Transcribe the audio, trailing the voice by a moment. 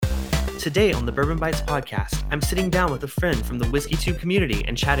Today on the Bourbon Bites podcast, I'm sitting down with a friend from the Whiskey Tube community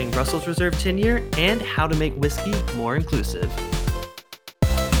and chatting Russell's Reserve 10-year and how to make whiskey more inclusive.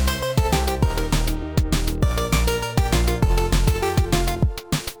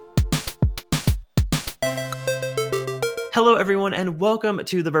 Hello, everyone, and welcome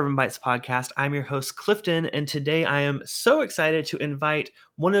to the Bourbon Bites podcast. I'm your host, Clifton, and today I am so excited to invite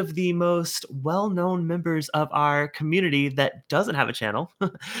one of the most well-known members of our community that doesn't have a channel.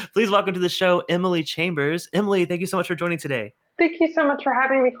 Please welcome to the show, Emily Chambers. Emily, thank you so much for joining today. Thank you so much for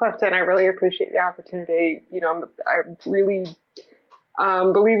having me, Clifton. I really appreciate the opportunity. I really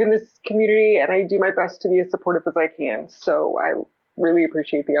believe in this community, and I do my best to be as supportive as I can. So I really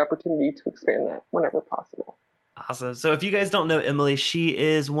appreciate the opportunity to expand that whenever possible. Awesome. So if you guys don't know Emily, she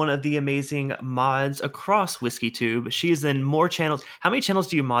is one of the amazing mods across Whiskey Tube. She is in more channels. How many channels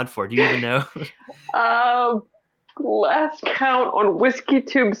do you mod for? Do you even know? Last count on Whiskey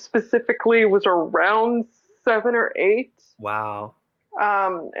Tube specifically was around 7 or 8. Wow.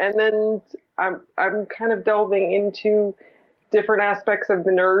 And then I'm kind of delving into different aspects of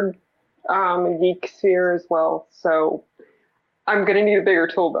the nerd and geek sphere as well. So I'm going to need a bigger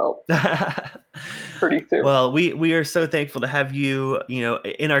tool belt pretty soon. Well, we are so thankful to have you,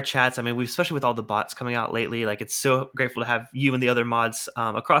 in our chats. I mean, especially with all the bots coming out lately, it's so grateful to have you and the other mods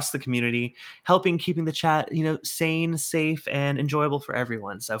across the community helping keeping the chat, sane, safe, and enjoyable for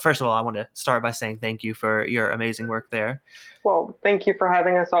everyone. So first of all, I want to start by saying thank you for your amazing work there. Well, thank you for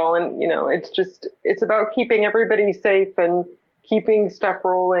having us all. And, it's about keeping everybody safe and keeping stuff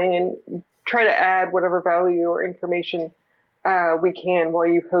rolling and try to add whatever value or information we can while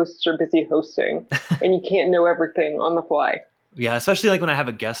you hosts are busy hosting and you can't know everything on the fly. Yeah, especially when I have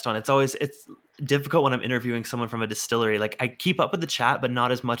a guest on, it's difficult when I'm interviewing someone from a distillery. I keep up with the chat, but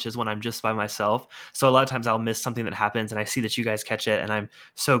not as much as when I'm just by myself. So a lot of times I'll miss something that happens and I see that you guys catch it, and I'm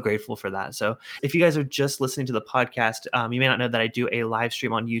so grateful for that. So if you guys are just listening to the podcast, you may not know that I do a live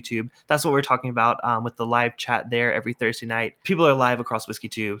stream on YouTube. That's what we're talking about with the live chat there every Thursday night. People are live across Whiskey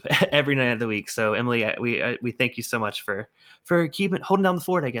Tube every night of the week. So Emily, we thank you so much for holding down the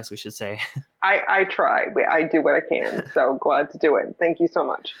fort, I guess we should say. I try. I do what I can. So glad to do it. Thank you so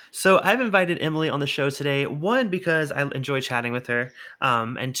much. So I've invited Emily on the show today, one, because I enjoy chatting with her,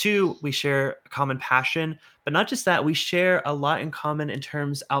 and two, we share a common passion, but not just that, we share a lot in common in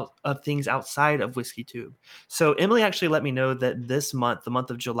terms of things outside of Whiskey Tube. So Emily actually let me know that this month, the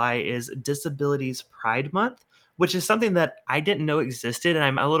month of July, is Disabilities Pride Month, which is something that I didn't know existed. And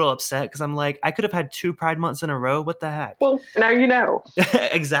I'm a little upset because I'm like, I could have had 2 Pride Months in a row. What the heck? Well, now you know.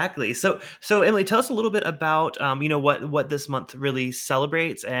 Exactly. So Emily, tell us a little bit about, what this month really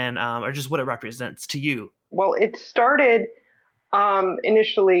celebrates and or just what it represents to you. Well, it started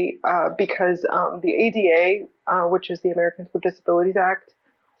initially because the ADA, which is the Americans with Disabilities Act,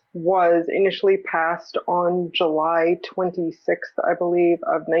 was initially passed on July 26th, I believe,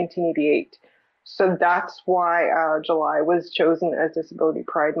 of 1988. So that's why July was chosen as Disability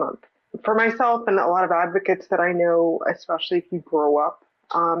Pride Month. For myself and a lot of advocates that I know, especially if you grow up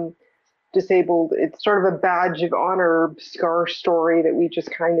disabled, it's sort of a badge of honor, scar story that we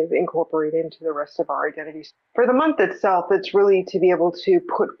just kind of incorporate into the rest of our identities. For the month itself, it's really to be able to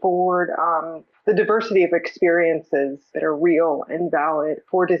put forward the diversity of experiences that are real and valid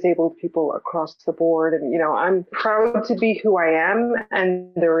for disabled people across the board. And, I'm proud to be who I am.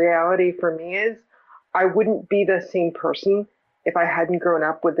 And the reality for me is I wouldn't be the same person if I hadn't grown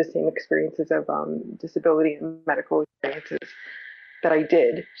up with the same experiences of disability and medical experiences that I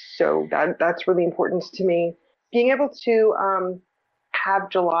did. So that's really important to me. Being able to have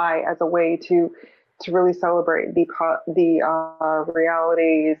July as a way to really celebrate the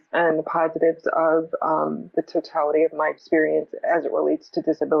realities and the positives of the totality of my experience as it relates to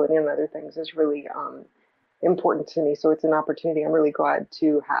disability and other things is really important to me. So it's an opportunity I'm really glad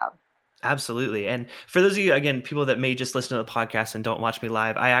to have. Absolutely. And for those of you, again, people that may just listen to the podcast and don't watch me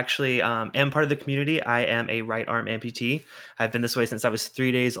live, I actually am part of the community. I am a right arm amputee. I've been this way since I was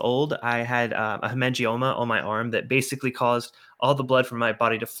 3 days old. I had a hemangioma on my arm that basically caused all the blood from my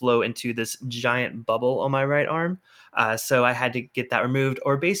body to flow into this giant bubble on my right arm. So I had to get that removed,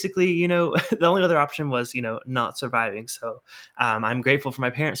 or basically, the only other option was, not surviving. So I'm grateful for my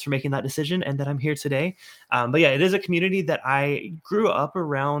parents for making that decision and that I'm here today. But yeah, it is a community that I grew up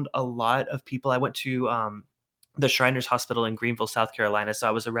around a lot of people. I went to the Shriners Hospital in Greenville, South Carolina. So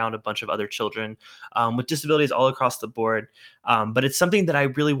I was around a bunch of other children with disabilities all across the board. But it's something that I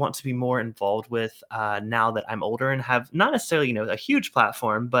really want to be more involved with now that I'm older and have not necessarily, a huge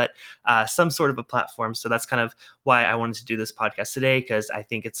platform, but some sort of a platform. So that's kind of why I wanted to do this podcast today, because I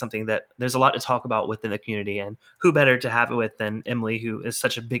think it's something that there's a lot to talk about within the community. And who better to have it with than Emily, who is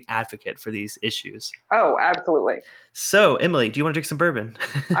such a big advocate for these issues. Oh, absolutely. So, Emily, do you want to drink some bourbon?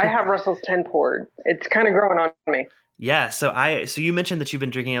 I have Russell's 10 poured. It's kind of growing on me. Yeah, so you mentioned that you've been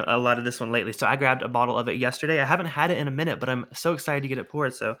drinking a lot of this one lately. So I grabbed a bottle of it yesterday. I haven't had it in a minute, but I'm so excited to get it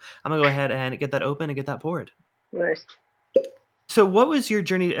poured. So I'm gonna go ahead and get that open and get that poured. Nice. So what was your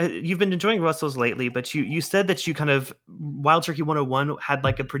journey? You've been enjoying Russell's lately, but you said that you kind of Wild Turkey 101 had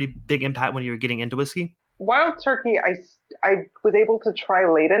like a pretty big impact when you were getting into whiskey. Wild Turkey, I was able to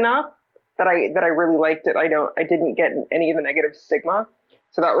try late enough that I really liked it. I didn't get any of the negative stigma.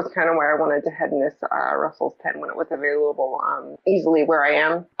 So that was kind of why I wanted to head in this Russell's 10 when it was available easily where I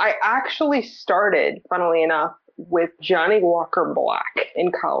am. I actually started, funnily enough, with Johnny Walker Black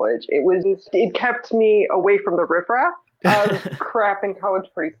in college. It kept me away from the riffraff of crap in college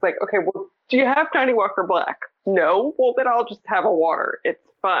pretty. Like, okay, well, do you have Johnny Walker Black? No? Well, then I'll just have a water. It's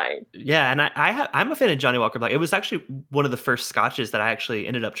fine. Yeah, and I'm a fan of Johnny Walker Black. It was actually one of the first scotches that I actually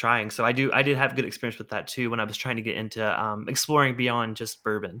ended up trying. So I did have good experience with that too when I was trying to get into exploring beyond just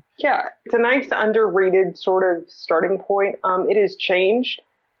bourbon. Yeah, it's a nice underrated sort of starting point. It has changed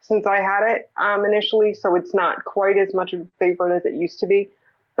since I had it initially, so it's not quite as much of a favorite as it used to be,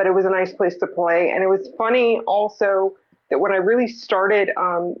 but it was a nice place to play. And it was funny also that when I really started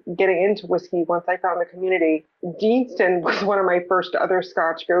getting into whiskey, once I found the community, Deanston was one of my first other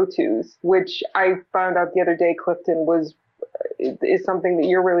Scotch go-tos, which I found out the other day Clifton is something that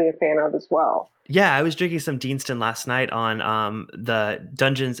you're really a fan of as well. Yeah, I was drinking some Deanston last night on the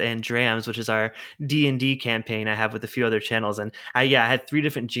Dungeons and Drams, which is our D&D campaign I have with a few other channels. And I had 3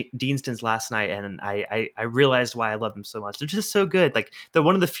 different Deanstons last night, and I realized why I love them so much. They're just so good. Like, they're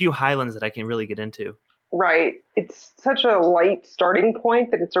one of the few Highlands that I can really get into. Right. It's such a light starting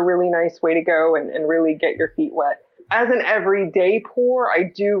point that it's a really nice way to go and really get your feet wet. As an everyday pour, I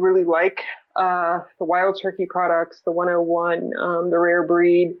do really like the Wild Turkey products, the 101, the Rare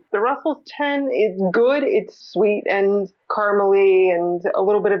Breed. The Russell's 10 is good. It's sweet and caramely and a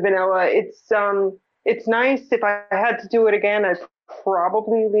little bit of vanilla. It's nice. If I had to do it again, I'd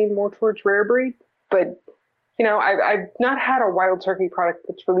probably lean more towards Rare Breed. But, I've not had a Wild Turkey product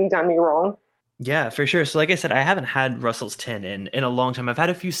that's really done me wrong. Yeah, for sure. So like I said, I haven't had Russell's 10 in a long time. I've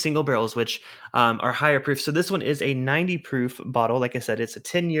had a few single barrels, which are higher proof. So this one is a 90 proof bottle. Like I said, it's a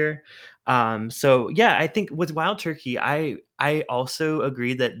 10-year. So yeah, I think with Wild Turkey, I also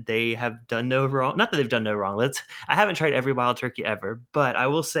agree that they have done no wrong. Not that they've done no wrong. I haven't tried every Wild Turkey ever, but I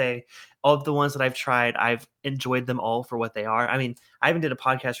will say of the ones that I've tried, I've enjoyed them all for what they are. I mean, I even did a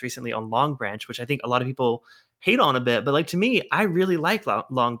podcast recently on Long Branch, which I think a lot of people hate on a bit, but like to me, I really like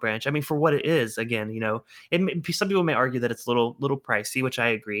Long Branch. I mean, for what it is, again, some people may argue that it's a little pricey, which I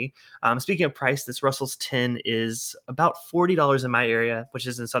agree. Speaking of price, this Russell's 10 is about $40 in my area, which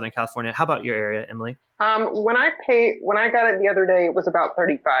is in Southern California. How about your area, Emily? When I got it the other day, it was about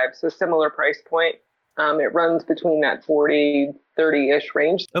 35, so similar price point. It runs between that 40, 30-ish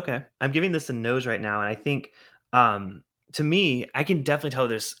range. Okay. I'm giving this a nose right now, and I think to me, I can definitely tell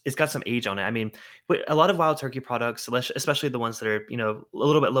it's got some age on it. I mean, a lot of Wild Turkey products, especially the ones that are, a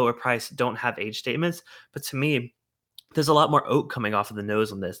little bit lower price, don't have age statements. But to me, there's a lot more oak coming off of the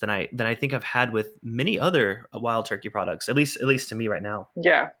nose on this than I think I've had with many other Wild Turkey products, at least to me right now.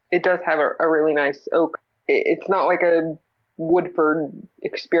 Yeah, it does have a really nice oak. It's not like a Woodford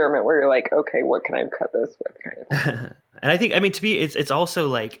experiment where you're like, okay, what can I cut this with, kind of. And I think, to me, it's also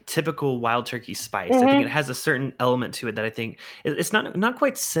like typical Wild Turkey spice. Mm-hmm. I think it has a certain element to it that I think it's not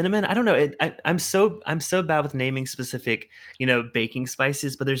quite cinnamon. I don't know. I'm so bad with naming specific, baking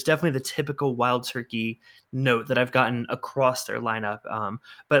spices, but there's definitely the typical Wild Turkey note that I've gotten across their lineup.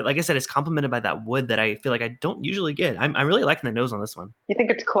 But like I said, it's complemented by that wood that I feel like I don't usually get. I'm really liking the nose on this one. You think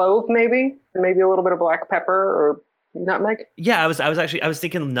it's clove, maybe a little bit of black pepper or nutmeg? Yeah, I was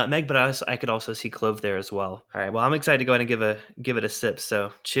thinking nutmeg, but I could also see clove there as well. All right, well, I'm excited to go ahead and give it a sip.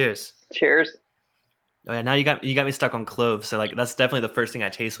 So, cheers. Cheers. Oh yeah, now you got me stuck on clove. So like that's definitely the first thing I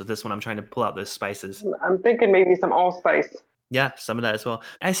taste with this one. I'm trying to pull out those spices. I'm thinking maybe some allspice. Yeah, some of that as well.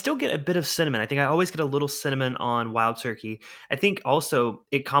 I still get a bit of cinnamon. I think I always get a little cinnamon on Wild Turkey. I think also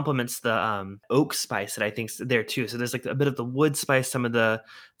it complements the oak spice that I think's there too. So there's like a bit of the wood spice, some of the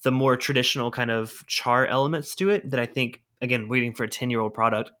more traditional kind of char elements to it that I think, again, waiting for a 10-year-old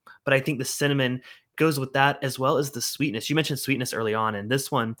product. But I think the cinnamon goes with that, as well as the sweetness. You mentioned sweetness early on, and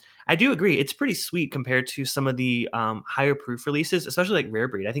this one, I do agree. It's pretty sweet compared to some of the higher proof releases, especially like Rare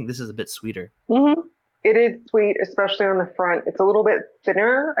Breed. I think this is a bit sweeter. Mm-hmm. It is sweet, especially on the front. It's a little bit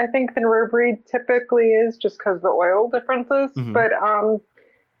thinner, I think, than Rare Breed typically is, just because of the oil differences. Hmm. But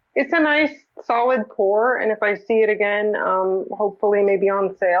it's a nice, solid pour, and if I see it again, hopefully maybe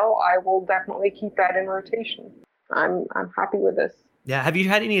on sale, I will definitely keep that in rotation. I'm happy with this. Yeah. Have you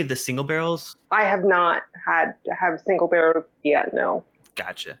had any of the single barrels? I have not had to have single barrel yet, no.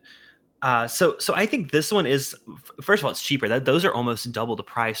 Gotcha. So I think this one is, first of all, it's cheaper. Those are almost double the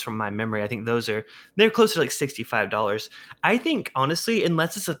price from my memory. I think they're closer to like $65. I think honestly,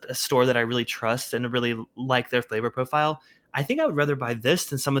 unless it's a store that I really trust and really like their flavor profile, I think I would rather buy this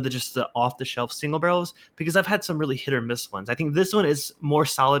than some of the off the shelf single barrels, because I've had some really hit or miss ones. I think this one is more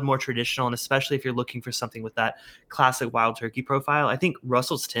solid, more traditional, and especially if you're looking for something with that classic wild turkey profile, I think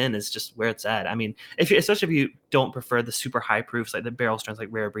Russell's 10 is just where it's at. I mean, especially if you don't prefer the super high proofs like the barrel strengths like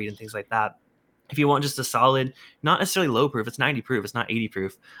Rare Breed and things like that. If you want just a solid, not necessarily low proof, it's 90 proof, it's not 80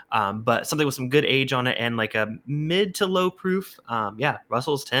 proof, but something with some good age on it and like a mid to low proof, yeah,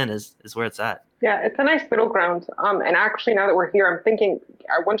 Russell's 10 is where it's at. Yeah, it's a nice middle ground. And actually, now that we're here, I'm thinking,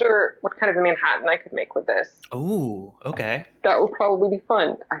 I wonder what kind of a Manhattan I could make with this. Oh, okay. That would probably be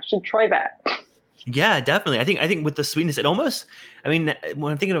fun. I should try that. Yeah, definitely. I think with the sweetness, it almost, I mean,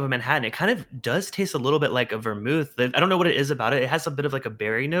 when I'm thinking of a Manhattan, it kind of does taste a little bit like a vermouth. I don't know what it is about it. It has a bit of like a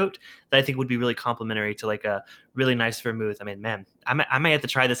berry note that I think would be really complementary to like a really nice vermouth. I mean, man, I might have to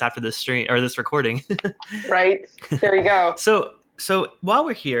try this after this stream or this recording. Right? There you go. So while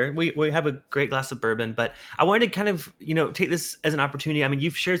we're here, we have a great glass of bourbon, but I wanted to kind of, take this as an opportunity. I mean,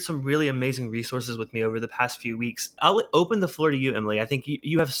 you've shared some really amazing resources with me over the past few weeks. I'll open the floor to you, Emily. I think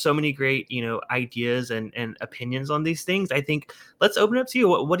you have so many great, ideas and opinions on these things. I think let's open it up to you.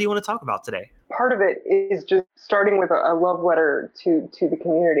 What do you want to talk about today? Part of it is just starting with a love letter to the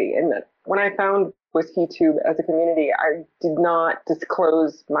community. And that when I found WhiskeyTube as a community, I did not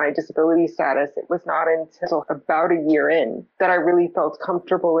disclose my disability status. It was not until about a year in that I really felt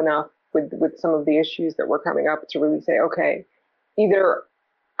comfortable enough with some of the issues that were coming up to really say, okay, either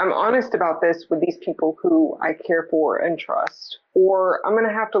I'm honest about this with these people who I care for and trust, or I'm going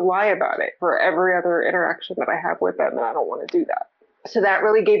to have to lie about it for every other interaction that I have with them, and I don't want to do that. So that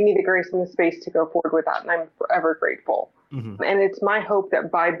really gave me the grace and the space to go forward with that, and I'm forever grateful. Mm-hmm. And it's my hope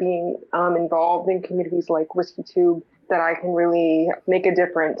that by being involved in communities like WhiskeyTube, that I can really make a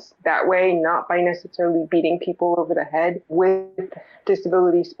difference that way, not by necessarily beating people over the head with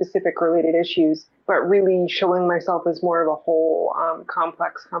disability-specific related issues, but really showing myself as more of a whole,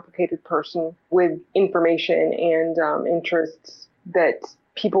 complex, complicated person with information and interests that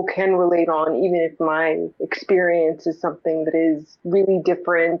people can relate on, even if my experience is something that is really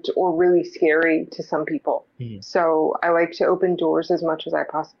different or really scary to some people. Mm-hmm. So I like to open doors as much as I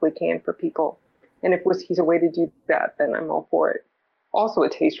possibly can for people. And if whiskey's a way to do that, then I'm all for it. Also,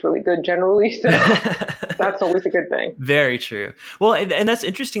 it tastes really good generally, so that's always a good thing. Very true. Well, and that's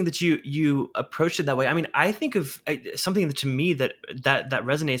interesting that you approached it that way. I mean, I think of something that to me that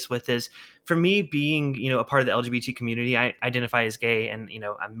resonates with is, for me being, a part of the LGBT community, I identify as gay, and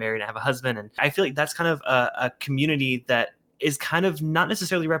I'm married and I have a husband, and I feel like that's kind of a community that is kind of not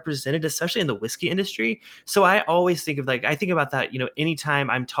necessarily represented, especially in the whiskey industry. So I always think of I think about that, anytime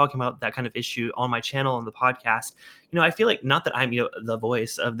I'm talking about that kind of issue on my channel, on the podcast, I feel like, not that I'm, the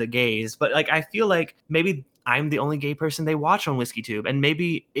voice of the gays, but I feel like maybe I'm the only gay person they watch on WhiskeyTube. And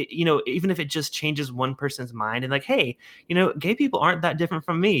maybe, even if it just changes one person's mind and hey, gay people aren't that different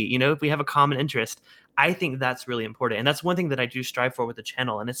from me, if we have a common interest, I think that's really important. And that's one thing that I do strive for with the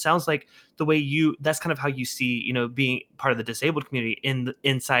channel. And it sounds like the way that's kind of how you see, being part of the disabled community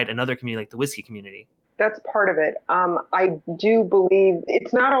inside another community like the whiskey community. That's part of it. I do believe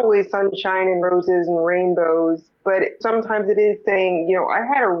it's not always sunshine and roses and rainbows, but sometimes it is saying, I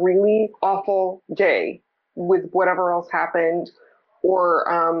had a really awful day with whatever else happened, or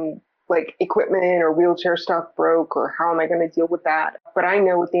equipment or wheelchair stuff broke, or how am I going to deal with that? But I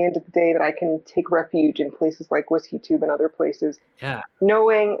know at the end of the day that I can take refuge in places like WhiskeyTube and other places,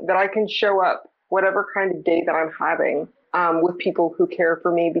 knowing that I can show up whatever kind of day that I'm having with people who care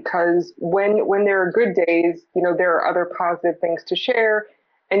for me, because when there are good days, there are other positive things to share.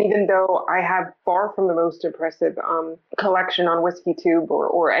 And even though I have far from the most impressive collection on WhiskeyTube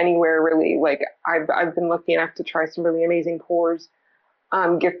or anywhere really, I've been lucky enough to try some really amazing pours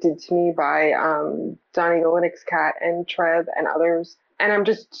gifted to me by Donnie the Linux Cat and Trev and others. And I'm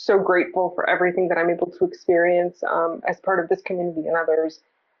just so grateful for everything that I'm able to experience as part of this community and others.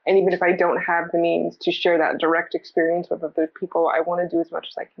 And even if I don't have the means to share that direct experience with other people, I want to do as much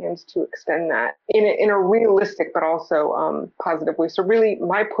as I can to extend that in a realistic but also positive way. So really,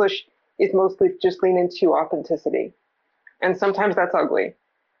 my push is mostly just lean into authenticity. And sometimes that's ugly,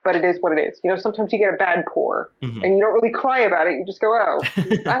 but it is what it is. Sometimes you get a bad pour and you don't really cry about it. You just go, oh,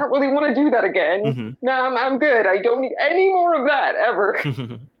 I don't really want to do that again. No, I'm good. I don't need any more of that ever.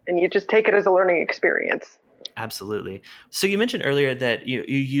 And you just take it as a learning experience. Absolutely. So you mentioned earlier that you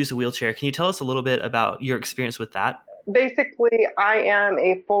use a wheelchair. Can you tell us a little bit about your experience with that? Basically, I am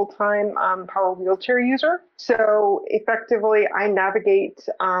a full-time power wheelchair user. So effectively, I navigate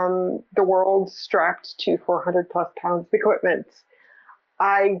the world strapped to 400 plus pounds of equipment.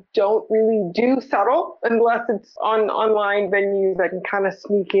 I don't really do subtle unless it's on online venues. I can kind of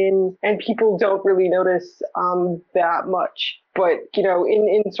sneak in and people don't really notice that much. But,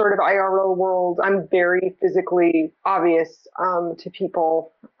 in sort of IRL world, I'm very physically obvious to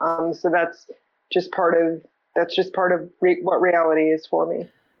people. So that's just part of what reality is for me.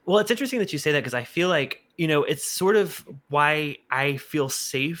 Well, it's interesting that you say that because I feel like, it's sort of why I feel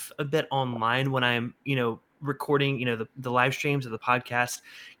safe a bit online when I'm, recording, the live streams or the podcast.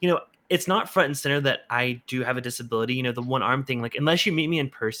 It's not front and center that I do have a disability, the one arm thing, like unless you meet me in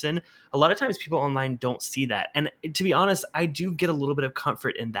person, a lot of times people online don't see that. And to be honest, I do get a little bit of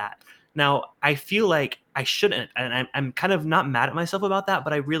comfort in that. Now, I feel like I shouldn't, and I'm kind of not mad at myself about that,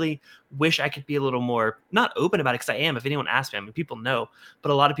 but I really wish I could be a little more, not open about it, because I am. If anyone asks me, I mean, people know,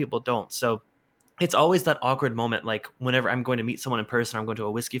 but a lot of people don't. So it's always that awkward moment, like whenever I'm going to meet someone in person, I'm going to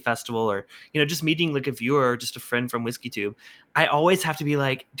a whiskey festival or, just meeting like a viewer or just a friend from WhiskeyTube. I always have to be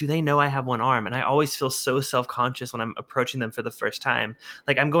like, do they know I have one arm? And I always feel so self-conscious when I'm approaching them for the first time.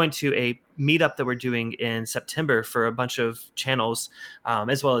 Like I'm going to a meetup that we're doing in September for a bunch of channels,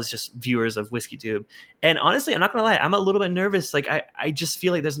 as well as just viewers of WhiskeyTube. And honestly, I'm not gonna lie, I'm a little bit nervous. Like I just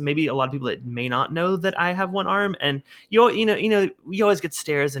feel like there's maybe a lot of people that may not know that I have one arm, and you always get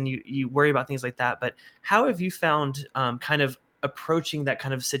stares and you worry about things like that. But how have you found kind of approaching that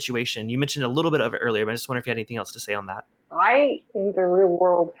kind of situation? You mentioned a little bit of it earlier, but I just wonder if you had anything else to say on that. I, in the real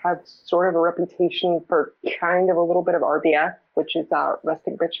world, have sort of a reputation for kind of a little bit of RBF, which is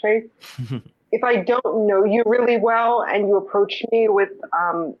resting bitch face. If I don't know you really well and you approach me with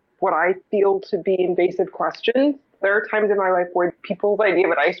what I feel to be invasive questions, there are times in my life where people's idea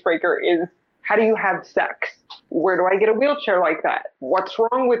of an icebreaker is, how do you have sex? Where do I get a wheelchair like that? What's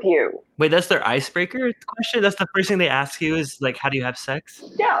wrong with you? Wait, that's their icebreaker question? That's the first thing they ask you is like, how do you have sex?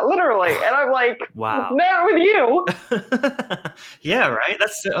 Yeah, literally. And I'm like, wow. Not with you. Yeah, right?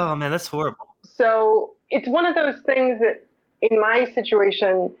 Oh man, that's horrible. So it's one of those things that in my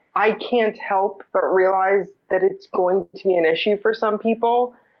situation, I can't help but realize that it's going to be an issue for some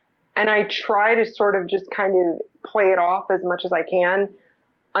people. And I try to sort of just kind of play it off as much as I can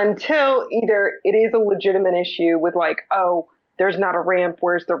until either it is a legitimate issue with like, oh, there's not a ramp.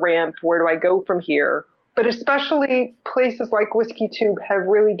 Where's the ramp? Where do I go from here? But especially places like WhiskeyTube have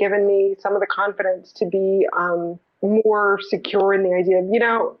really given me some of the confidence to be more secure in the idea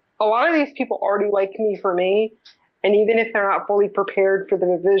of, a lot of these people already like me for me. And even if they're not fully prepared for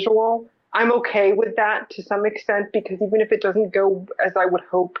the visual, I'm okay with that to some extent, because even if it doesn't go as I would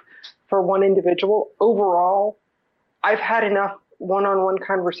hope for one individual, overall, I've had enough one-on-one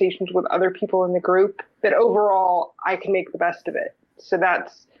conversations with other people in the group that overall I can make the best of it. So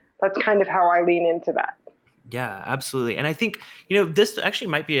that's kind of how I lean into that. Yeah, absolutely. And I think, this actually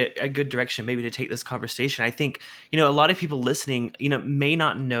might be a good direction maybe to take this conversation. I think, a lot of people listening, may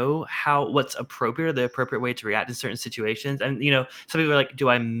not know what's appropriate or the appropriate way to react in certain situations. And, some people are like, do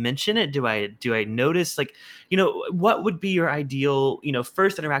I mention it? Do I notice, like, what would be your ideal,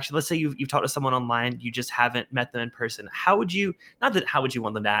 first interaction? Let's say you've talked to someone online, you just haven't met them in person. How would you want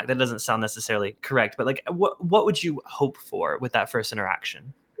them to act? That doesn't sound necessarily correct, but like, what would you hope for with that first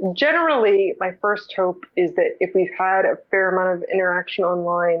interaction? Generally, my first hope is that if we've had a fair amount of interaction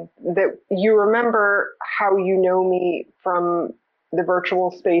online, that you remember how you know me from the virtual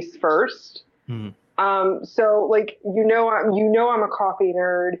space first. So, like, I'm a coffee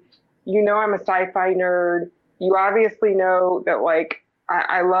nerd. I'm a sci-fi nerd. You obviously know that, like,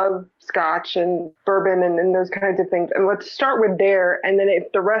 I love scotch and bourbon and those kinds of things. And let's start with there. And then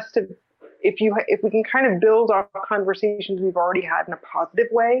if we can kind of build off conversations we've already had in a positive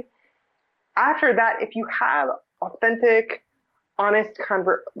way, after that, if you have authentic, honest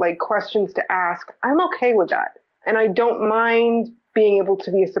questions to ask, I'm okay with that. And I don't mind being able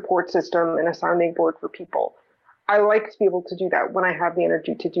to be a support system and a sounding board for people. I like to be able to do that when I have the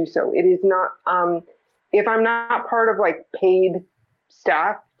energy to do so. It is not, if I'm not part of like paid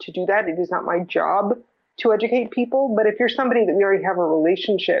staff to do that, it is not my job to educate people. But if you're somebody that we already have a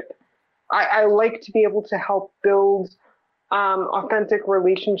relationship, I like to be able to help build authentic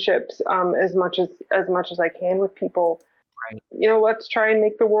relationships as much as I can with people. Right. Let's try and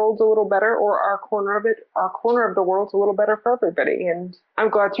make the world a little better, or our corner of the world a little better for everybody. And I'm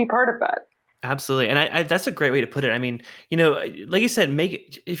glad to be part of that. Absolutely. And I that's a great way to put it. I mean, like you said,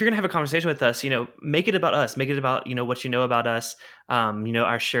 if you're going to have a conversation with us, make it about us, make it about, what you know about us,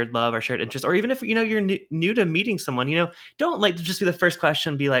 our shared love, our shared interest, or even if, you're new to meeting someone, don't like just be the first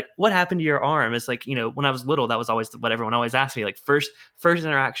question, be like, what happened to your arm? It's like, when I was little, that was always what everyone always asked me, like first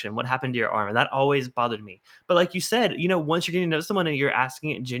interaction, what happened to your arm? And that always bothered me. But like you said, once you're getting to know someone and you're asking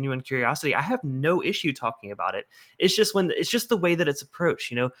it in genuine curiosity, I have no issue talking about it. It's just the way that it's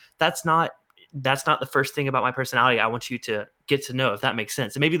approached, that's not the first thing about my personality I want you to get to know, if that makes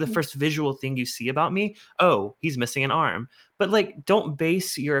sense. And maybe the first visual thing you see about me, oh, he's missing an arm. But like, don't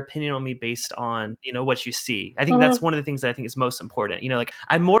base your opinion on me based on, what you see. I think that's one of the things that I think is most important. Like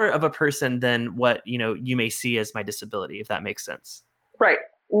I'm more of a person than what, you may see as my disability, if that makes sense. Right.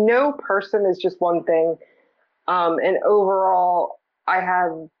 No person is just one thing. And overall, I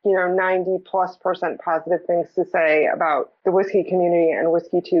have, 90+% positive things to say about the whiskey community and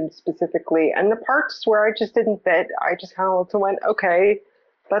WhiskeyTube specifically. And the parts where I just didn't fit, I just kind of looked and went, okay,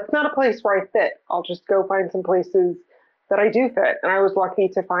 that's not a place where I fit. I'll just go find some places that I do fit. And I was lucky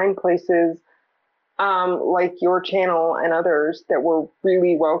to find places like your channel and others that were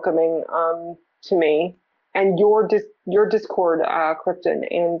really welcoming to me. And your Discord, Clifton,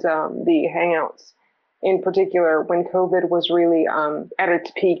 and the Hangouts in particular, when COVID was really at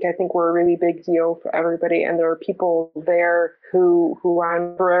its peak, I think were a really big deal for everybody. And there are people there who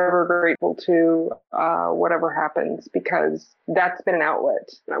I'm forever grateful to, whatever happens, because that's been an outlet.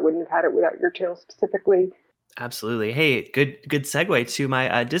 I wouldn't have had it without your channel specifically. Absolutely. Hey, good segue to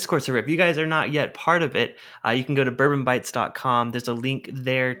my Discord server. If you guys are not yet part of it, you can go to bourbonbites.com. There's a link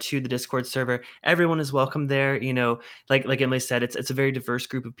there to the Discord server. Everyone is welcome there. Like Emily said, it's a very diverse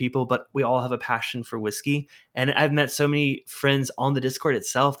group of people, but we all have a passion for whiskey. And I've met so many friends on the Discord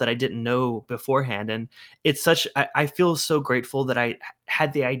itself that I didn't know beforehand. And it's I feel so grateful that I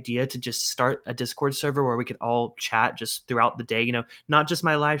had the idea to just start a Discord server where we could all chat just throughout the day, not just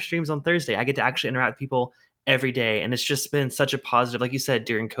my live streams on Thursday. I get to actually interact with people every day. And it's just been such a positive, like you said,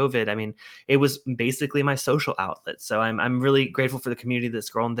 during COVID. I mean, it was basically my social outlet. So I'm really grateful for the community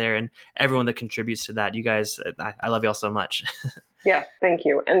that's grown there and everyone that contributes to that. You guys, I love y'all so much. Yeah, thank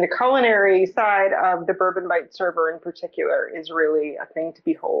you. And the culinary side of the Bourbon Bite server in particular is really a thing to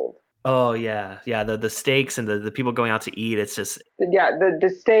behold. Oh yeah. The steaks and the people going out to eat. It's just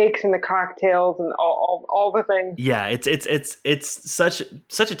the steaks and the cocktails and all the things. Yeah, it's such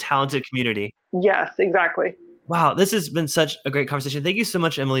a talented community. Yes, exactly. Wow, this has been such a great conversation. Thank you so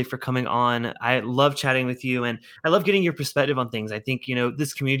much, Emily, for coming on. I love chatting with you, and I love getting your perspective on things. I think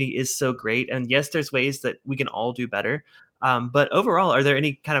this community is so great, and yes, there's ways that we can all do better. But overall, are there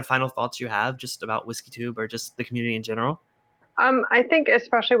any kind of final thoughts you have just about WhiskeyTube or just the community in general? I think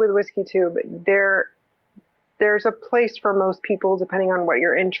especially with WhiskeyTube, there's a place for most people, depending on what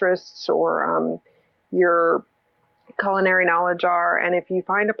your interests or your culinary knowledge are. And if you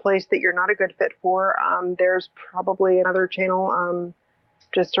find a place that you're not a good fit for, there's probably another channel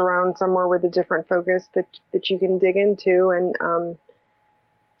just around somewhere with a different focus that you can dig into. And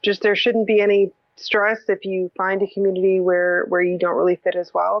just there shouldn't be any stress if you find a community where you don't really fit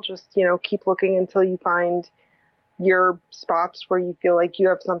as well. Just keep looking until you find your spots where you feel like you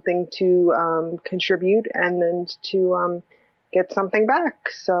have something to contribute and then to get something back.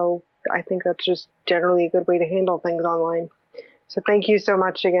 So I think that's just generally a good way to handle things online. So thank you so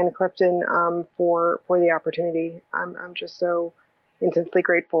much again, Clifton, for the opportunity. I'm just so intensely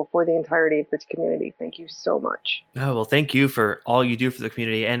grateful for the entirety of this community. Thank you so much. Oh, well, thank you for all you do for the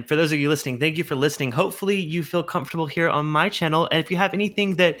community. And for those of you listening, thank you for listening. Hopefully you feel comfortable here on my channel. And if you have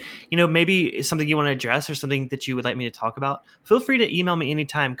anything that, maybe is something you want to address or something that you would like me to talk about, feel free to email me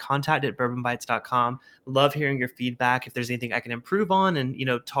anytime, contact@bourbonbites.com. Love hearing your feedback. If there's anything I can improve on and,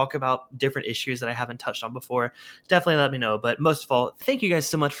 talk about different issues that I haven't touched on before, definitely let me know. But most of all, thank you guys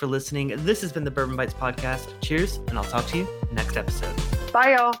so much for listening. This has been the Bourbon Bites podcast. Cheers, and I'll talk to you next episode.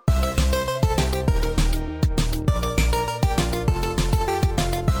 Bye, y'all.